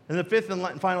 And the 5th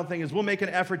and final thing is we'll make an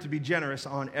effort to be generous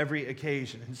on every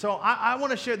occasion. And so I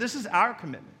want to share, this is our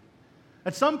commitment.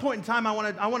 At some point in time, I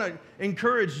want to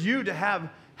encourage you to have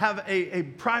a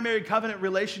primary covenant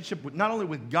relationship with, not only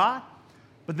with God,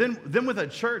 but then with a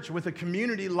church, with a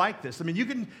community like this. I mean, you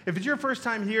can, if it's your first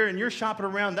time here and you're shopping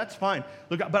around, that's fine.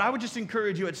 Look, but I would just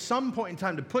encourage you at some point in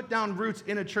time to put down roots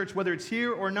in a church, whether it's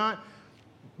here or not.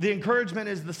 The encouragement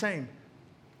is the same.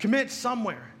 Commit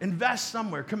somewhere, invest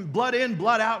somewhere, blood in,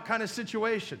 blood out kind of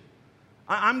situation.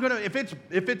 I'm gonna, if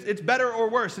it's better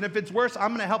or worse, and if it's worse, I'm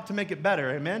gonna help to make it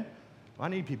better. Amen. I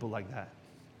need people like that.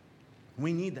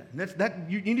 We need that.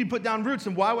 And you need to put down roots.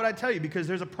 And why would I tell you? Because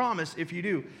there's a promise if you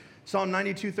do. Psalm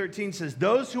 92:13 says,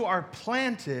 those who are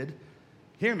planted,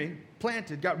 hear me,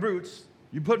 planted, got roots,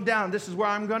 you put them down, this is where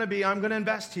I'm going to be, I'm going to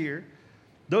invest here.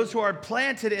 Those who are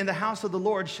planted in the house of the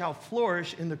Lord shall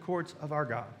flourish in the courts of our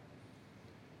God.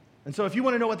 And so if you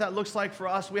want to know what that looks like for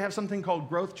us, we have something called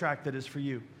Growth Track that is for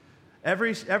you.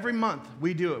 Every month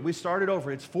we do it. We start it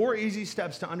over. It's 4 easy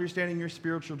steps to understanding your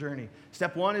spiritual journey.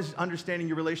 Step 1 is understanding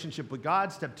your relationship with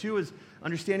God. Step 2 is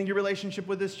understanding your relationship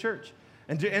with this church.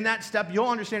 And in that step, you'll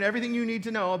understand everything you need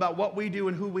to know about what we do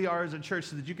and who we are as a church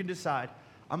so that you can decide,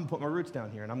 I'm going to put my roots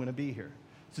down here and I'm going to be here.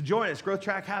 So join us. Growth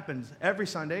Track happens every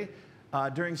Sunday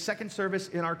during second service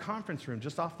in our conference room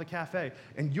just off the cafe.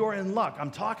 And you're in luck.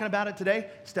 I'm talking about it today.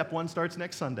 Step 1 starts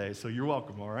next Sunday, so you're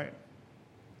welcome, all right?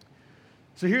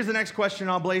 So here's the next question.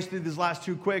 I'll blaze through these last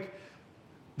 2 quick.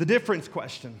 The difference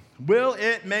question. Will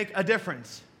it make a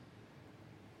difference?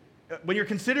 When you're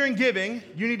considering giving,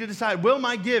 you need to decide, will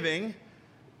my giving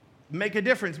make a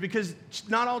difference? Because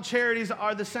not all charities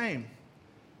are the same.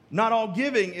 Not all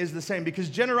giving is the same because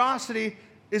generosity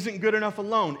isn't good enough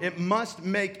alone. It must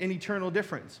make an eternal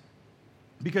difference.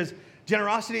 Because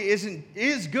generosity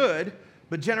is good,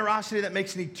 but generosity that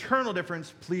makes an eternal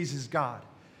difference pleases God.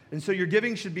 And so your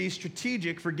giving should be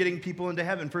strategic for getting people into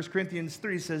heaven. 1 Corinthians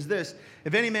 3 says this,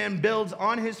 if any man builds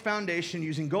on his foundation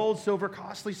using gold, silver,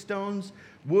 costly stones,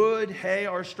 wood, hay,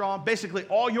 or straw, basically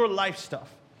all your life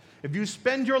stuff. If you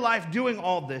spend your life doing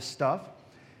all this stuff,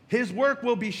 his work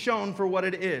will be shown for what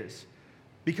it is.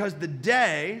 Because the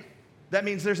day, that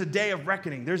means there's a day of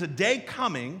reckoning. There's a day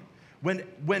coming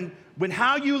when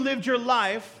how you lived your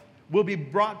life will be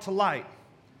brought to light.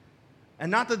 And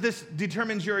not that this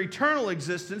determines your eternal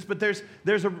existence, but there's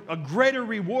a greater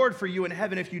reward for you in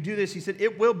heaven if you do this. He said,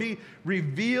 it will be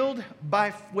revealed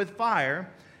with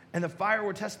fire, and the fire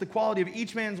will test the quality of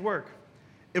each man's work.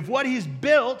 If what he's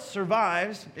built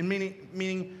survives, and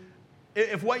meaning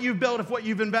if what you've built, if what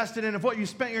you've invested in, if what you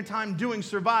spent your time doing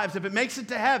survives, if it makes it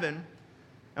to heaven,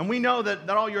 and we know that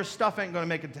all your stuff ain't going to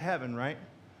make it to heaven, right?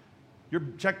 Your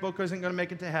checkbook isn't going to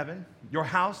make it to heaven. Your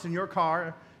house and your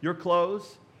car, your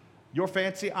clothes, your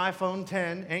fancy iPhone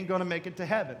 10 ain't going to make it to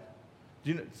heaven.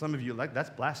 Do you know, some of you like, that's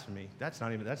blasphemy. That's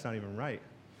not even right.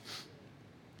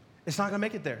 It's not going to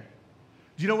make it there.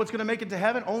 Do you know what's going to make it to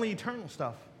heaven? Only eternal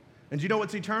stuff. And do you know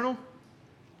what's eternal?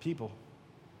 People.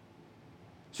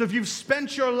 So if you've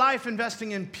spent your life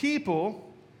investing in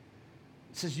people,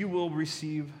 it says you will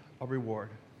receive a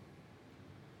reward.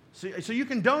 So you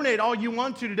can donate all you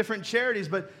want to different charities,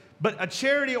 but a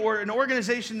charity or an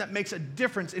organization that makes a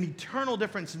difference, an eternal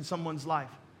difference in someone's life,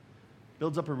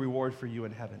 builds up a reward for you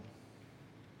in heaven.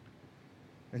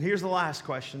 And here's the last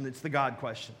question. It's the God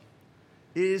question.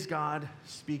 Is God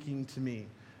speaking to me?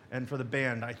 And for the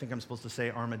band, I think I'm supposed to say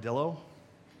armadillo.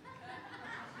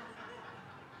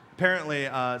 Apparently,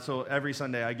 so every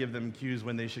Sunday I give them cues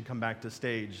when they should come back to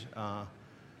stage.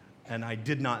 And I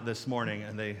did not this morning,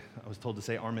 and I was told to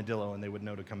say armadillo, and they would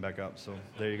know to come back up. So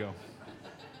there you go.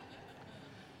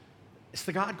 It's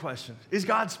the God question. Is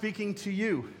God speaking to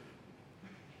you?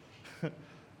 You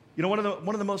know, one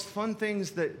of the most fun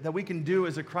things that we can do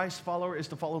as a Christ follower is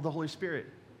to follow the Holy Spirit.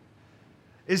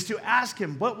 Is to ask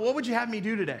him, what would you have me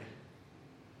do today?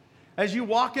 As you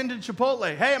walk into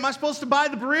Chipotle, hey, am I supposed to buy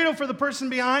the burrito for the person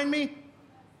behind me?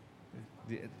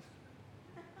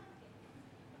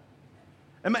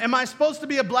 Am I supposed to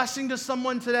be a blessing to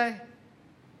someone today?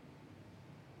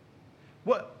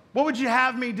 What would you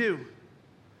have me do?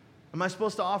 Am I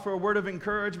supposed to offer a word of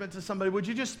encouragement to somebody? Would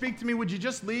you just speak to me? Would you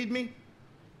just lead me?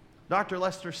 Dr.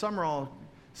 Lester Sumrall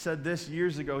said this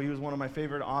years ago. He was one of my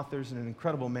favorite authors and an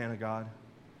incredible man of God.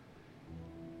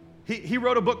 He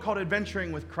wrote a book called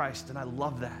Adventuring with Christ, and I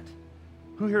love that.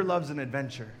 Who here loves an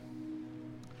adventure?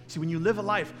 See, when you live a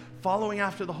life following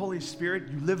after the Holy Spirit,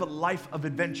 you live a life of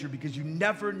adventure because you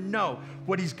never know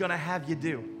what He's going to have you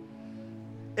do.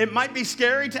 It might be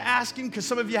scary to ask Him because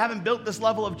some of you haven't built this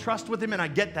level of trust with Him, and I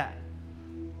get that.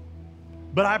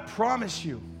 But I promise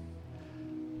you,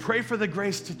 pray for the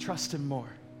grace to trust Him more.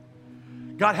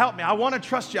 God, help me. I want to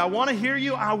trust you. I want to hear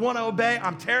you. I want to obey.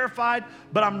 I'm terrified,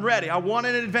 but I'm ready. I want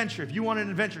an adventure. If you want an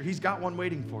adventure, He's got one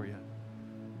waiting for you.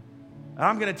 And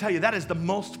I'm going to tell you, that is the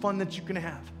most fun that you can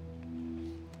have,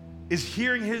 is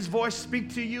hearing His voice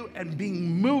speak to you and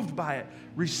being moved by it,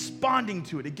 responding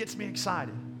to it. It gets me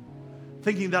excited,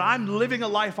 thinking that I'm living a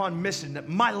life on mission, that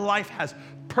my life has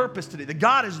purpose today, that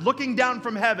God is looking down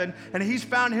from heaven and He's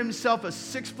found Himself a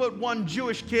 6'1"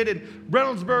 Jewish kid in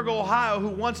Reynoldsburg, Ohio, who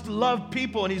wants to love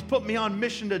people, and He's put me on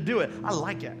mission to do it. I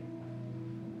like it.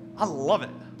 I love it.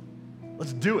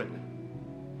 Let's do it.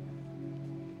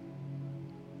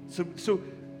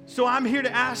 So I'm here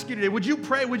to ask you today, would you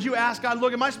pray? Would you ask God,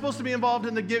 look, am I supposed to be involved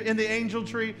in the angel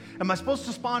tree? Am I supposed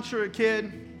to sponsor a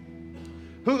kid?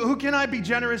 Who can I be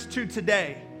generous to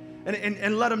today?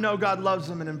 And let them know God loves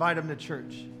them and invite them to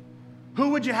church. Who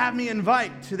would you have me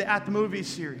invite to the At the Movies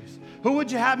series? Who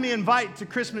would you have me invite to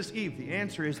Christmas Eve? The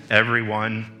answer is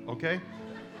everyone, okay?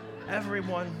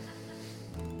 Everyone.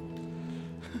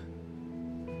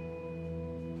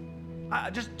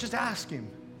 Just ask Him.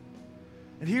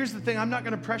 And here's the thing, I'm not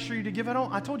going to pressure you to give.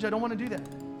 I told you I don't want to do that.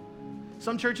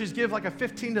 Some churches give like a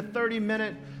 15 to 30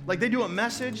 minute, like they do a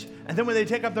message, and then when they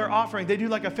take up their offering, they do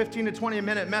like a 15 to 20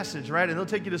 minute message, right? And they'll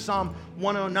take you to Psalm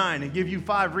 109 and give you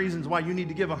 5 reasons why you need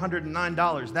to give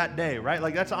 $109 that day, right?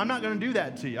 Like I'm not going to do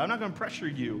that to you. I'm not going to pressure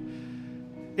you.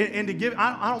 And to give,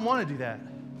 I don't want to do that.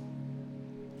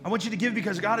 I want you to give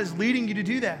because God is leading you to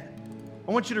do that.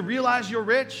 I want you to realize you're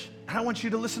rich, and I want you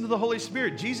to listen to the Holy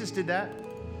Spirit. Jesus did that.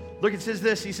 Look, it says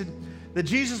this. He said that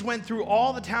Jesus went through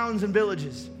all the towns and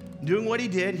villages. Doing what He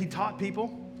did, He taught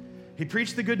people, He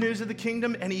preached the good news of the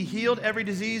kingdom, and He healed every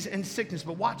disease and sickness.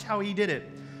 But watch how He did it.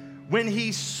 When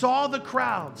He saw the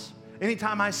crowds,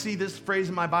 anytime I see this phrase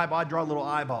in my Bible, I draw little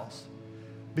eyeballs.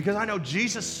 Because I know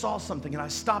Jesus saw something, and I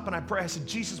stop and I pray. I said,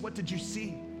 Jesus, what did you see?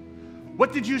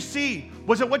 What did you see?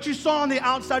 Was it what you saw on the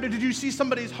outside, or did you see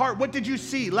somebody's heart? What did you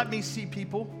see? Let me see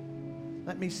people.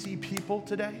 Let me see people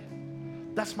today.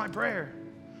 That's my prayer.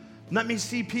 Let me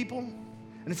see people.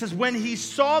 And it says, when He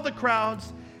saw the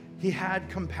crowds, He had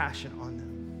compassion on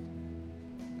them.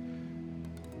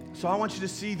 So I want you to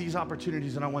see these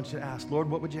opportunities, and I want you to ask, Lord,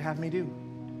 what would you have me do?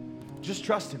 Just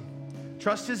trust Him.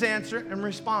 Trust His answer and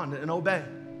respond and obey.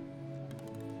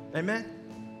 Amen?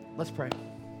 Let's pray.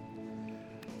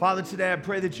 Father, today I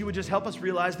pray that you would just help us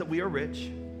realize that we are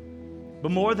rich.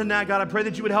 But more than that, God, I pray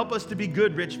that you would help us to be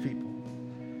good rich people.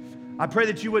 I pray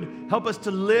that you would help us to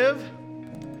live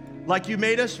like you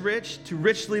made us rich, to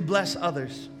richly bless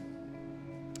others.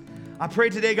 I pray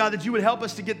today, God, that you would help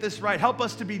us to get this right. Help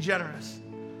us to be generous.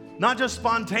 Not just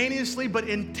spontaneously, but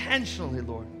intentionally,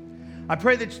 Lord. I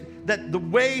pray that the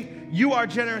way you are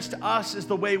generous to us is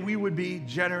the way we would be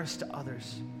generous to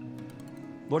others.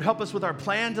 Lord, help us with our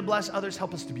plan to bless others.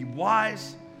 Help us to be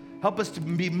wise. Help us to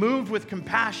be moved with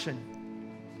compassion.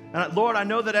 And Lord, I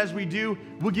know that as we do,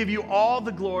 we'll give you all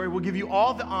the glory, we'll give you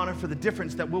all the honor for the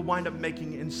difference that we'll wind up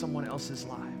making in someone else's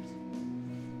lives.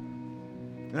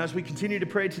 And as we continue to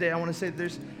pray today, I want to say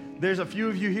that there's a few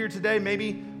of you here today,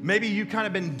 maybe you kind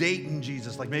of been dating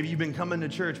Jesus, like maybe you've been coming to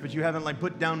church, but you haven't like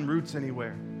put down roots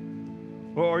anywhere.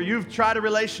 Or you've tried a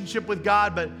relationship with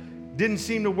God, but didn't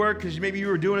seem to work because maybe you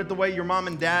were doing it the way your mom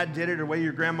and dad did it, or the way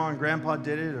your grandma and grandpa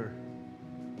did it,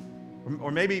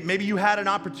 or maybe you had an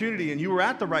opportunity and you were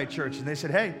at the right church and they said,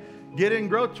 hey, get in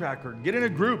growth track or get in a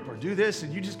group or do this,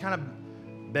 and you just kind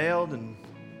of bailed, and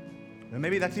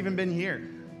maybe that's even been here.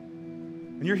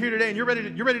 And you're here today and you're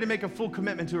ready to make a full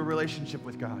commitment to a relationship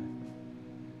with God.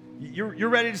 You're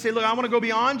ready to say, look, I want to go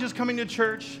beyond just coming to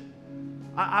church.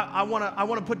 I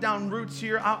want to put down roots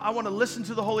here. I want to listen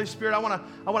to the Holy Spirit. I want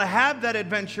to have that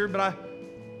adventure,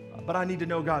 but I need to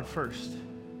know God first.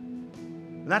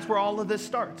 And that's where all of this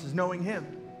starts, is knowing Him.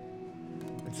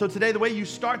 And so today, the way you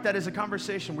start that is a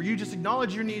conversation where you just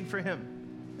acknowledge your need for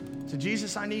Him. So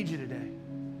Jesus, I need you today.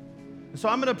 And so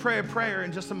I'm going to pray a prayer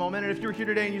in just a moment. And if you're here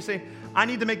today and you say, I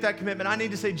need to make that commitment, I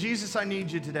need to say, Jesus, I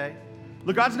need you today.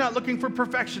 Look, God's not looking for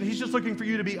perfection. He's just looking for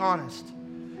you to be honest.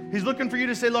 He's looking for you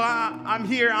to say, look, I'm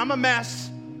here, I'm a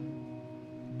mess,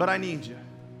 but I need you.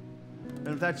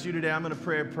 And if that's you today, I'm going to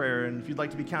pray a prayer. And if you'd like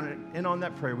to be counted in on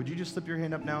that prayer, would you just slip your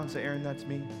hand up now and say, Aaron, that's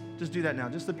me? Just do that now.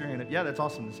 Just slip your hand up. Yeah, that's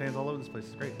awesome. There's hands all over this place.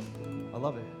 It's great. I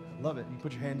love it. I love it. You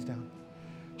put your hands down.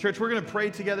 Church, we're going to pray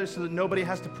together so that nobody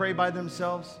has to pray by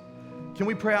themselves. Can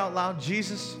we pray out loud?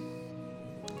 Jesus,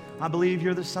 I believe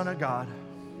you're the Son of God.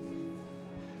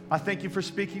 I thank you for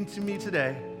speaking to me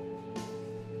today.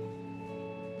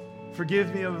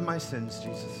 Forgive me of my sins,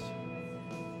 Jesus.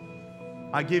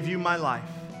 I give you my life.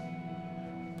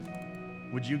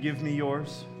 Would you give me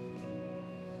yours?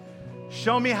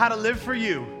 Show me how to live for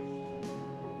you,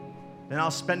 and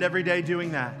I'll spend every day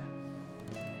doing that.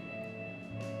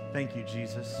 Thank you,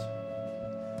 Jesus.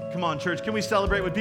 Come on, church, can we celebrate with people?